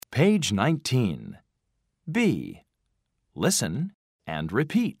Page 19. B. Listen and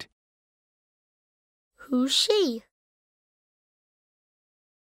repeat. Who's she?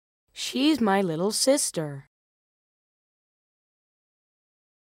 She's my little sister.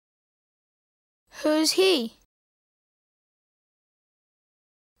 Who's he?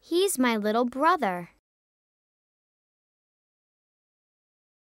 He's my little brother.